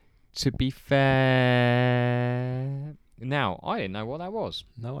 to be fair... Now, I didn't know what that was.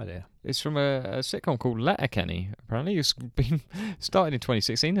 No idea. It's from a sitcom called Letterkenny. Apparently, it's been started in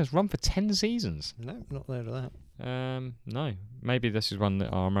 2016. Has run for 10 seasons. No, not there to that. No. Maybe this is one that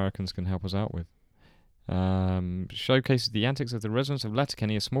our Americans can help us out with. Showcases the antics of the residents of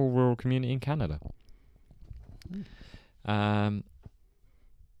Letterkenny, a small rural community in Canada.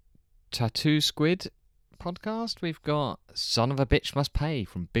 Tattoo Squid podcast. We've got Son of a Bitch Must Pay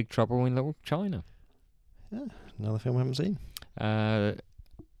from Big Trouble in Little China. Yeah, another film I haven't seen. A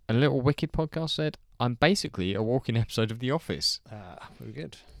Little Wicked podcast said, I'm basically a walking episode of The Office. Very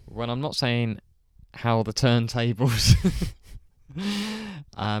good. When I'm not saying how the turntables,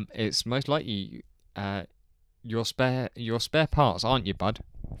 it's most likely your spare parts, aren't you, bud?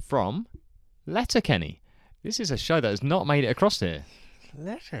 From Letterkenny. This is a show that has not made it across here.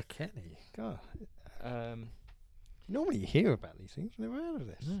 Letterkenny. God. Normally you hear about these things. Never heard of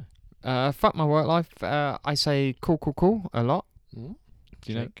this. No. Fuck my work life. I say cool a lot. Mm.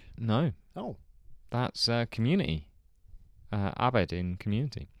 Do you know? No. Oh. That's Community. Abed in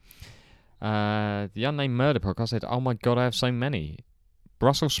Community. The Unnamed Murder podcast said, oh my god, I have so many.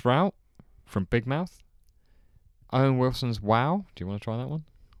 Brussels Sprout from Big Mouth. Owen Wilson's Wow. Do you want to try that one?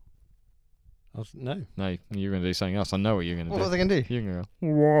 No. No, you're going to do something else. I know what you're going to do. What was I going to do? You're going to go,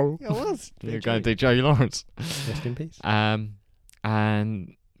 whoa. Yeah, I was. You're going to do Joey Lawrence. Rest in peace.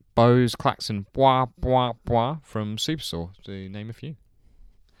 And Bose Klaxon Bois Bois Bois from Superstore, to name a few.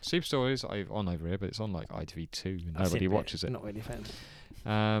 Superstore is on over here, but it's on like ITV2 and nobody watches it. Not really fans.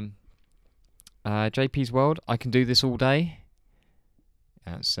 JP's World, I Can Do This All Day.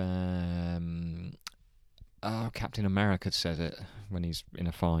 That's Captain America says it when he's in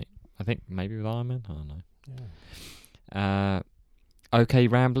a fight. I think maybe with Iron Man. I don't know. Yeah. OK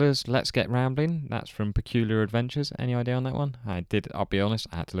Ramblers, Let's Get Rambling. That's from Peculiar Adventures. Any idea on that one? I'll be honest,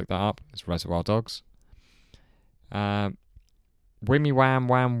 I had to look that up. It's Reservoir Dogs. Wimmy Wham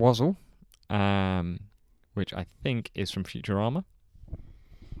Wham Wazzle, which I think is from Futurama.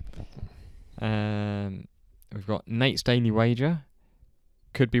 We've got Nate's Daily Wager.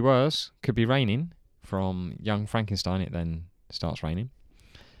 Could be worse. Could be raining. From Young Frankenstein, it then starts raining.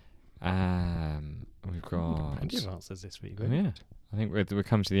 We've got plenty of answers this week. Yeah, I think we're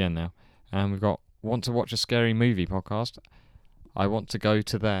coming to the end now. And we've got Want to Watch a Scary Movie podcast. I want to go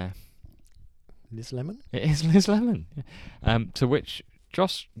to there. Liz Lemon? It is Liz Lemon. To which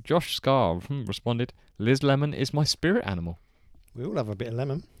Josh Scar responded, Liz Lemon is my spirit animal. We all have a bit of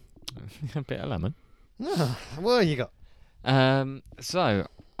lemon. A bit of lemon. No, what have you got? So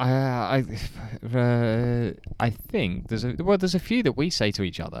I think there's a few that we say to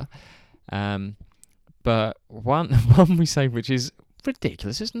each other, but one we say which is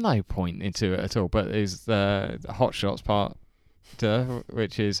ridiculous. There's no point into it at all. But is the Hot Shots part,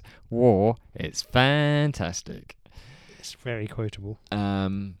 which is war. It's fantastic. It's very quotable. I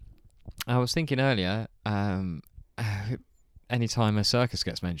was thinking earlier. Anytime a circus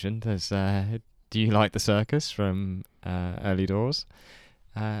gets mentioned, there's do you like the circus from Early Doors?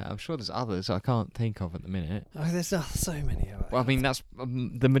 I'm sure there's others I can't think of at the minute. Oh, there's so many of it. Well, I mean, that's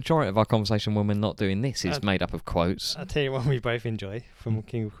the majority of our conversation when we're not doing this is made up of quotes. I'll tell you one we both enjoy from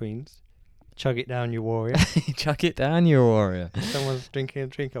King of Queens. Chug it down, you warrior. Chuck it down, you warrior. If someone's drinking a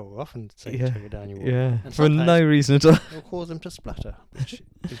drink, I will often say, Yeah. chug it down, you warrior. Yeah, And for sometimes no reason at all. it'll cause them to splatter, which is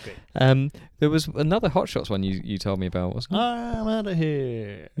great. There was another Hot Shots one you told me about, wasn't it? I'm out of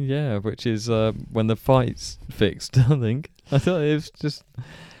here. Yeah, which is when the fight's fixed, I think. I thought it was just...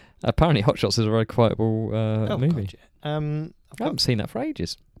 Apparently Hot Shots is a very quotable movie. God, yeah. I haven't seen that for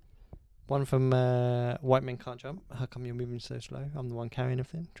ages. One from White Men Can't Jump. How come you're moving so slow? I'm the one carrying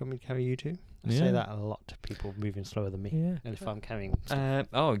everything. Do you want me to carry you too? I say that a lot to people moving slower than me. Yeah. And if I'm carrying stuff.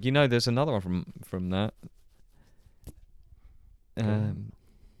 There's another one from that.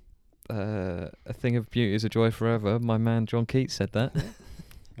 A thing of beauty is a joy forever. My man John Keats said that.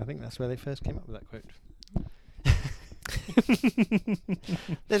 I think that's where they first came up with that quote.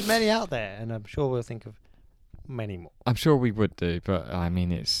 There's many out there, and I'm sure we'll think of many more. I'm sure we would do, but I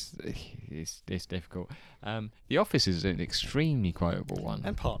mean, it's difficult. The Office is an extremely quotable one.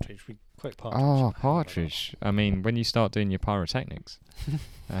 And Partridge, we quote Partridge. Oh, Partridge! I mean, when you start doing your pyrotechnics,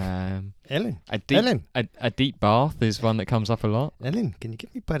 Ellen. Ellen, a deep bath is one that comes up a lot. Ellen, can you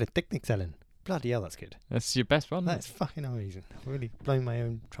give me pyrotechnics, Ellen? Bloody hell, that's good. That's your best one. That's fucking amazing. I've really blown my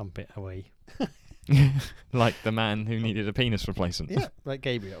own trumpet away. Like the man who needed a penis replacement. Yeah, like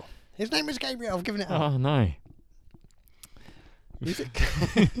Gabriel. His name is Gabriel. I've given it up. Oh no. Music.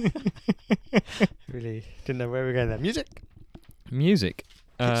 Really didn't know where we were going there. Music.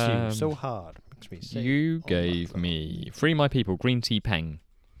 Hits you so hard. Makes me say, You gave me Free My People, Green Tea Peng.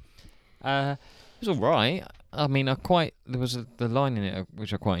 It was alright. I mean, there was the line in it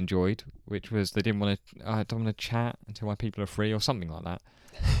which I quite enjoyed, which was I don't want to chat until my people are free, or something like that.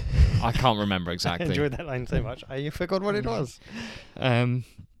 I can't remember exactly. I enjoyed that line so much. I forgot what it was.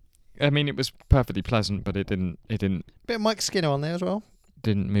 I mean, it was perfectly pleasant, but it didn't. Bit of Mike Skinner on there as well.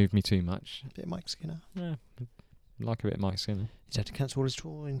 Didn't move me too much. Bit of Mike Skinner. Yeah, like a bit of Mike Skinner. He's had to cancel his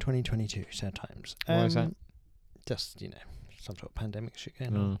tour in 2022. Sad times. Why is that? Just some sort of pandemic shit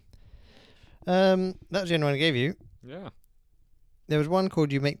going on. That was the only one I gave you. Yeah. There was one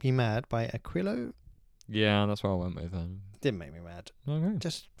called "You Make Me Mad" by Aquilo. Yeah, that's what I went with. Didn't make me mad. Okay.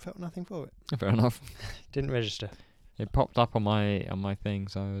 Just felt nothing for it. Fair enough. Didn't register. It popped up on my thing,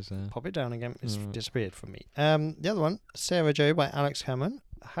 so I was. Pop it down again. It's disappeared from me. The other one, Sarah Joe by Alex Cameron,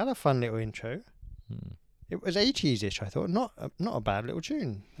 had a fun little intro. It was 80s-ish, I thought. Not a bad little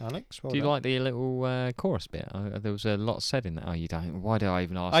tune, Alex. Well Do you done. like the little chorus bit? There was a lot said in that. Oh, you don't. Why did I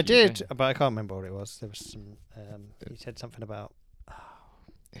even ask? I you? did, but I can't remember what it was. There was some. He said something about.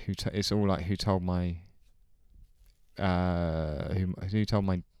 It's all like who told my. Who told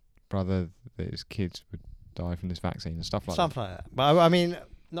my brother that his kids would die from this vaccine and stuff like something like that. But I mean,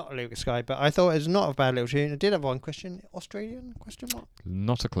 not a Lucas guy, but I thought it was not a bad little tune. I did have one question. Australian question mark?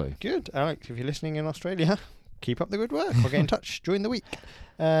 Not a clue. Good, Alex. If you're listening in Australia, keep up the good work. I'll get in touch during the week.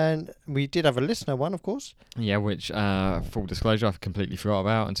 And we did have a listener one, of course. Yeah, which full disclosure, I've completely forgot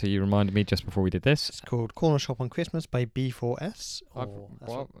about until you reminded me just before we did this. It's called Corner Shop on Christmas by B4S.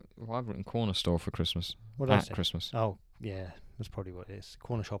 I've written corner store for Christmas. What did I At say? Christmas. Oh, yeah, that's probably what it is.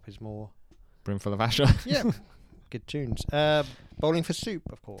 Corner Shop is more. Brimful of Asher. Yeah, good tunes. Bowling for Soup,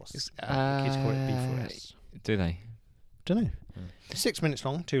 of course. Kids call it B4S. Do they? Don't know. 6 minutes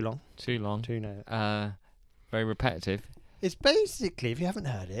long. Too long. Too long. Too Very repetitive. It's basically, if you haven't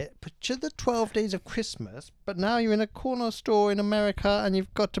heard it, picture the 12 days of Christmas, but now you're in a corner store in America and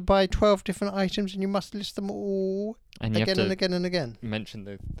you've got to buy 12 different items and you must list them all And you again have to and again and again. mention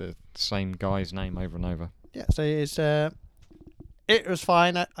the same guy's name over and over. Yeah, so it's it was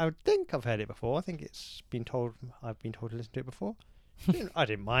fine. I think I've heard it before. I think I've been told to listen to it before. I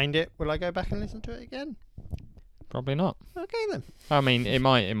didn't mind it. Will I go back and listen to it again? Probably not. Okay then. I mean, it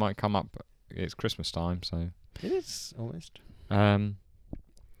might come up. It's Christmas time, so. It is almost.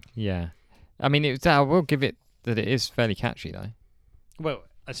 Yeah. I mean, I will give it that it is fairly catchy though. Well,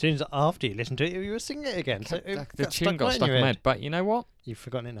 as soon as after you listen to it, you were singing it again. So The tune got stuck in my head. But you know what? You've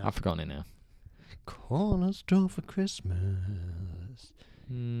forgotten it now. I've forgotten it now. Corner store for Christmas.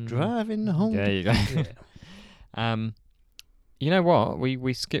 Driving home. There you go. Yeah. You know what?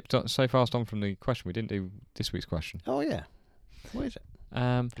 We skipped so fast on from the question. We didn't do this week's question. Oh yeah. What is it?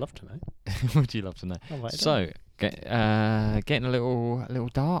 Love to know. Would you love to know? So, getting a little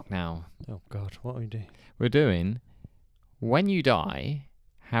dark now. Oh God, what are we doing? We're doing, when you die,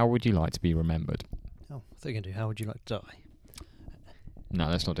 how would you like to be remembered? Oh, I thought you were going to do how would you like to die? No,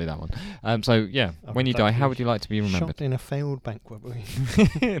 let's not do that one. So yeah, when you die, how would you like to be remembered? Shot in a failed bank robbery.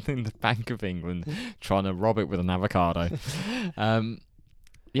 In the Bank of England, trying to rob it with an avocado.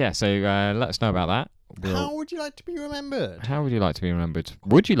 Yeah, so let us know about that. How would you like to be remembered? How would you like to be remembered?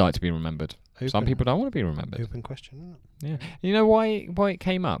 Would you like to be remembered? Some people don't want to be remembered. Open question, isn't it? Yeah. You know why it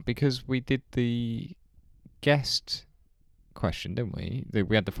came up? Because we did the guest question, didn't we?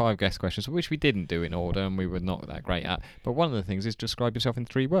 We had the 5 guest questions, which we didn't do in order and we were not that great at. But one of the things is describe yourself in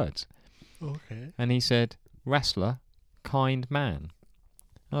 3 words. Okay. And he said, wrestler, kind man.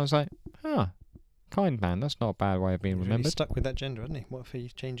 And I was like, kind man, that's not a bad way of being remembered. He's stuck with that gender, hasn't he? What if he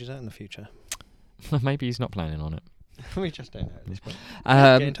changes that in the future? Maybe he's not planning on it. We just don't know at this point.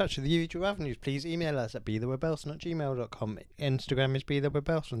 Get in touch with the usual avenues. Please email us at betherewebelson@gmail.com. Instagram is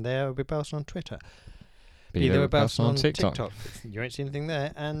betherewebelson. There, Webelson on Twitter. Betherewebelson on TikTok. You won't see anything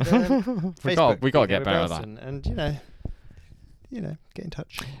there. And Facebook. We got to get better at that. And get in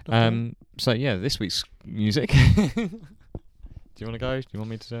touch. So yeah, this week's music. Do you want to go? Do you want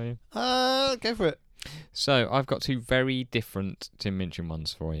me to tell you? Go for it. So I've got two very different Tim Minchin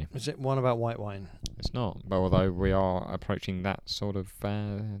ones for you. Is it one about white wine? It's not, but although we are approaching that sort of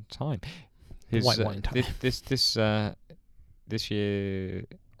time. White wine time. This year,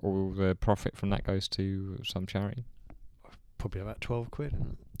 all the profit from that goes to some charity. Probably about 12 quid.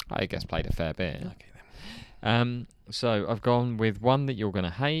 I guess played a fair bit. Okay then. So I've gone with one that you're going to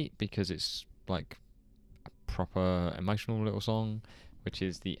hate because it's like a proper emotional little song, which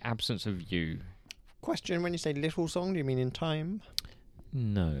is The Absence of You. Question, when you say little song, do you mean in time?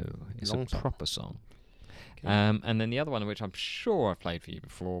 No, it's Long a song. proper song. Okay. And then the other one, which I'm sure I've played for you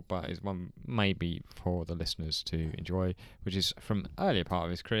before, but is one maybe for the listeners to enjoy, which is from earlier part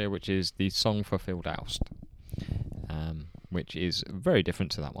of his career, which is the song for Phil Dowst, which is very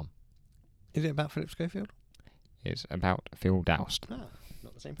different to that one. Is it about Philip Schofield? It's about Phil Dowst. Ah,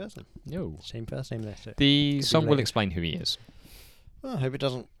 not the same person. No. Same first name there. The be song will later. explain who he is. Well, I hope it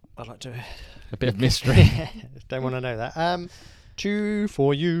doesn't. I'd like to. A bit of mystery. Don't want to know that. Two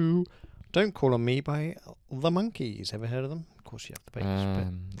for you. Don't Call on Me by The Monkees. Ever heard of them? Of course you have,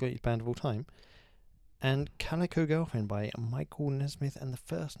 the greatest band of all time. And Calico Girlfriend by Michael Nesmith and the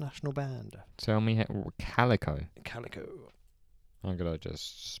First National Band. Tell me, Calico. Calico. I'm going to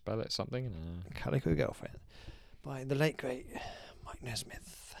just spell it something. Calico Girlfriend by the late great Mike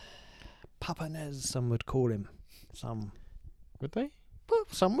Nesmith. Papa Nez, some would call him. Some. Would they? Well,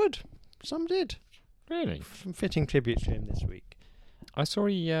 some would. Some did. Really? Some fitting tributes to him this week. I saw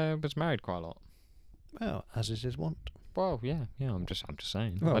he was married quite a lot. Well, as is his wont. Well, yeah. I'm just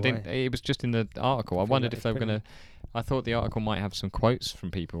saying. Oh, I didn't. right. It was just in the article. I feel wondered that if they were it's going to. I thought the article might have some quotes from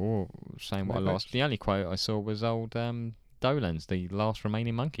people saying what I No lost. quotes? The only quote I saw was old Dolenz, the last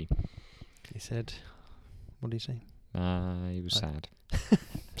remaining monkey. He said, what did he say? He was sad.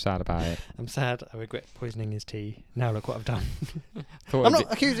 Sad about it. I'm sad. I regret poisoning his tea. Now look what I've done. Thought I'm it'd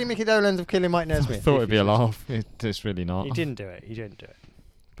not accusing Mickey Dolenz of killing Mike be, Nesmith. thought it'd be a laugh. It's really not. He didn't do it.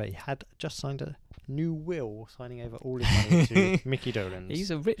 But he had just signed a new will, signing over all his money to Mickey Dolenz.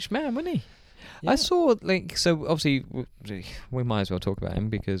 He's a rich man, wasn't he? Yeah. I saw, so obviously, we might as well talk about him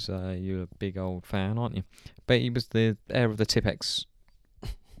because you're a big old fan, aren't you? But he was the heir of the Tipex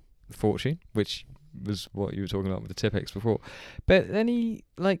fortune, which was what you were talking about with the Tipex before. But then he,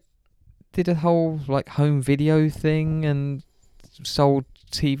 did a whole, home video thing and sold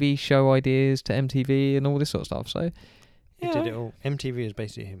TV show ideas to MTV and all this sort of stuff, so... He did it all. MTV is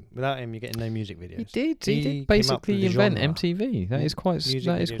basically him. Without him, you're getting no music videos. He did came up basically with the invent genre. MTV. That is quite Music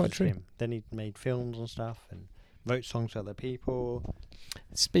that is videos quite was true. him. Then he made films and stuff and wrote songs for other people.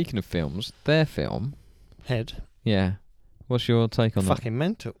 Speaking of films, their film, Head. yeah. What's your take on that? Fucking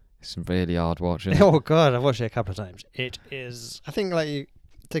mental. It's really hard watching. Oh god, I've watched it a couple of times. It is. I think you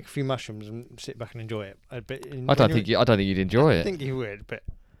take a few mushrooms and sit back and enjoy it. I don't think you'd enjoy I it. think you would, but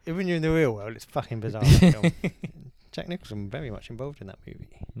when you're in the real world, it's fucking bizarre. That film. Jack Nicholson very much involved in that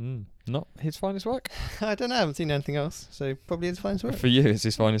movie. Not his finest work. I don't know. I haven't seen anything else, so probably his finest work. For you, it's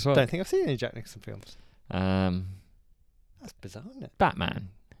his finest work. Don't think I've seen any Jack Nicholson films. That's bizarre, isn't it?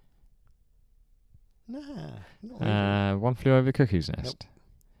 Batman. Nah, not really. One Flew Over the Cuckoo's Nest.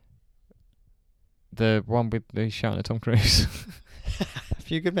 The one with the shouting at Tom Cruise. A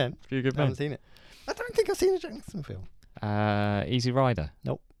Few Good Men. Few Good I Men. haven't seen it. I don't think I've seen a Jack Nicholson film. Easy Rider.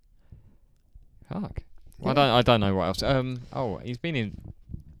 Nope. Fuck. Yeah. I don't know what else. He's been in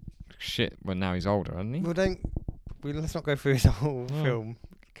shit when now he's older, hasn't he? Well, let's not go through his whole film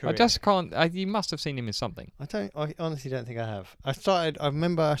career. I just can't. You must have seen him in something. I honestly don't think I have. I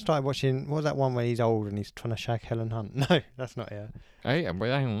remember I started watching. What was that one where he's old and he's trying to shag Helen Hunt? No, that's not it. Hey, wait,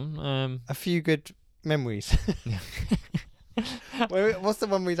 hang on. A Few Good Memories. What's the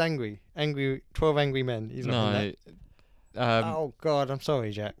one where he's angry? 12 Angry Men. He's not in that. Oh God, I'm sorry,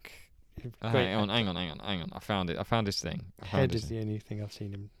 Jack. Great hang on. actor. I found it. I found this thing. Head is the only thing I've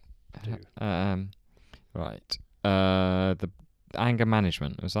seen him do. Right. The anger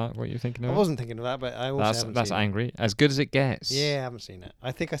management. Was that what you're thinking of? I wasn't thinking of that, but I also haven't that's seen it. angry. As Good as It Gets. Yeah, I haven't seen that.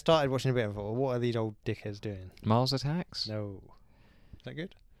 I think I started watching a bit of it. What are these old dickheads doing? Mars Attacks. No. Is that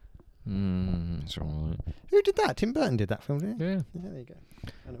good? It's alright. Who did that? Tim Burton did that film, didn't he? Yeah. Yeah, there you go.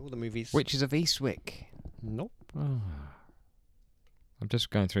 I know all the movies. Witches of Eastwick. Nope. Oh. I'm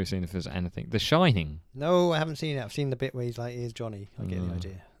just going through seeing if there's anything. The Shining. No, I haven't seen it. I've seen the bit where he's like, here's Johnny. I get the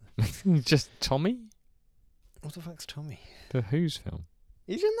idea. Just Tommy? What the fuck's Tommy? The Who's film.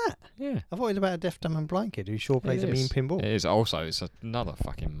 He's in that? Yeah. I thought it was about a deaf, dumb and blind kid who sure plays a mean pinball. It is also, it's another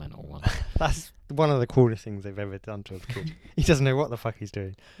fucking mental one. That's one of the coolest things they've ever done to a kid. He doesn't know what the fuck he's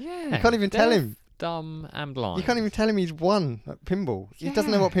doing. Yeah. You can't even tell him. dumb and blind. You can't even tell him he's won at pinball. He doesn't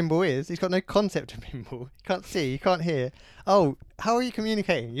know what pinball is. He's got no concept of pinball. He can't see. He can't hear. Oh, how are you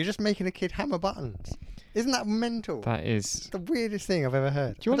communicating? You're just making a kid hammer buttons. Isn't that mental? That is the weirdest thing I've ever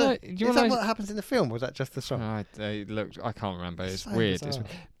heard. Do you want to? Is that what happens in the film, or was that just the song? I can't remember. It's So weird. bizarre.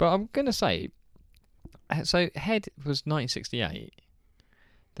 But I'm gonna say, so Head was 1968.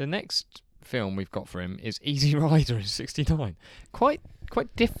 The next film we've got for him is Easy Rider in '69. Quite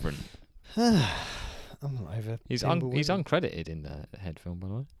different. I'm not over. He's pinball, he's is he? uncredited in the Head film, by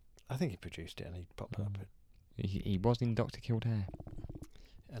the way. I think he produced it and he popped it up. He was in Dr. Kildare.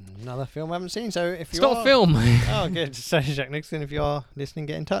 Another film I haven't seen. So if It's you not a film. Oh, good. So Jack Nixon, if you are listening,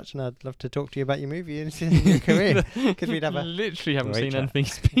 get in touch, and I'd love to talk to you about your movie and your career, because we'd have a Literally haven't great seen chat. anything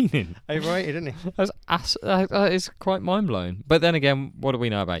he's been in. overrated, isn't he? That is quite mind blowing. But then again, what do we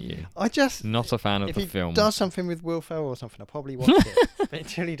know about you? I just Not a fan of if the he film. does something with Will Ferrell or something, I'll probably watch it. But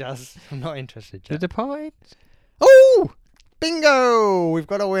until he does, I'm not interested. The Jack. Departed. Oh, bingo! We've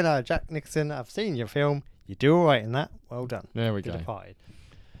got a winner, Jack Nixon. I've seen your film. You do all right in that. Well done. There we The go. Departed.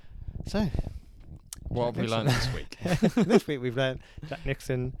 So, What have we Nixon. learned this week? this week we've learned Jack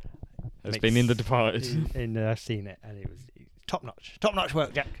Nixon Has makes- been in The Departed. I've seen it, and it was top notch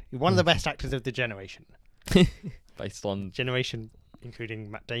work, Jack. You're one of the best actors of the generation. Based on. Generation,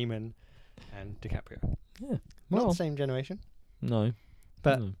 including Matt Damon and DiCaprio. Yeah. Not Well, the same generation, no.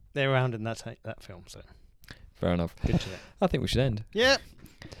 but No. they're around in that film. So Fair enough. good to know. I think we should end. Yeah,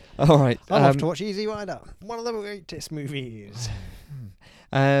 All right. I'm off to watch Easy Rider, one of the greatest movies.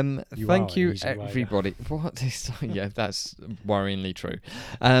 You Thank are you, an easy rider. everybody. What is? Yeah, that's worryingly true.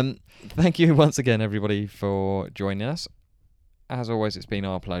 Thank you once again, everybody, for joining us. As always, it's been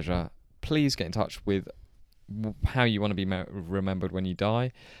our pleasure. Please get in touch with how you want to be remembered when you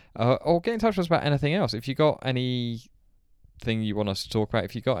die, or get in touch with us about anything else. If you got anything you want us to talk about,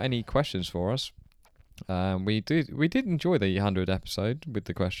 if you got any questions for us, we did enjoy the 100th episode with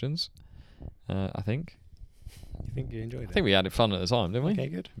the questions. I think. You think you enjoyed it? I think we had fun at the time, didn't we? Okay,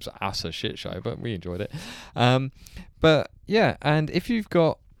 good. It was us a shit show, but we enjoyed it. But yeah, and if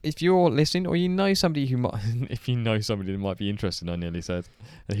you're listening, or you know somebody who might, if you know somebody that might be interested, I nearly said,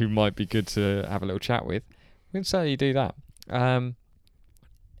 who might be good to have a little chat with, we can certainly do that.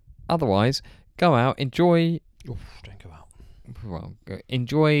 Otherwise, go out, enjoy. Oof, don't go out. Well,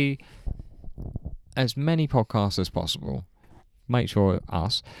 enjoy as many podcasts as possible. Make sure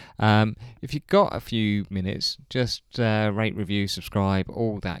us. If you've got a few minutes, just rate, review, subscribe,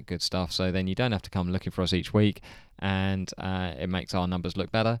 all that good stuff. So then you don't have to come looking for us each week, and it makes our numbers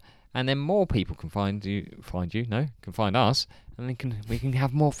look better. And then more people can find us, and we can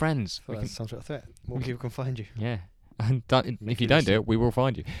have more friends. Well, that's some sort of threat. More people can find you. Yeah. And if you you don't do listen. it, we will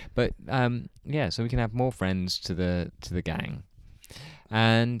find you. But yeah, so we can have more friends to the gang.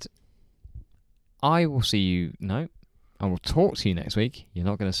 And I will see you. No, I will talk to you next week. You're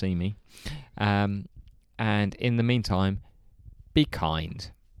not going to see me. And in the meantime, be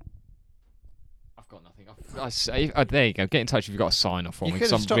kind. I've got nothing. There you go. Get in touch if you've got a sign off for You me. could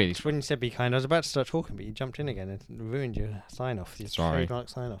 'Cause have I'm stopped really when you said be kind. I was about to start talking, but you jumped in again and ruined your sign-off. Your Sorry. trademark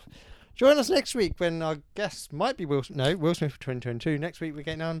sign-off. Join us next week when our guest might be Will Smith for 2022. Next week we're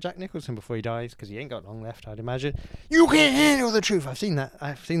getting on Jack Nicholson before he dies, because he ain't got long left, I'd imagine. You can't handle the truth. I've seen that.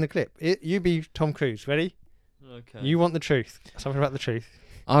 I've seen the clip. You be Tom Cruise. Ready? okay. You want the truth. Something about the truth.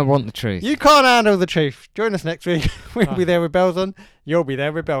 I want the truth. You can't handle the truth. Join us next week. We'll be there with bells on. You'll be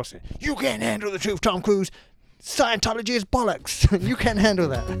there with bells on. You can't handle the truth, Tom Cruise. Scientology is bollocks. You can't handle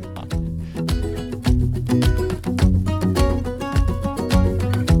that.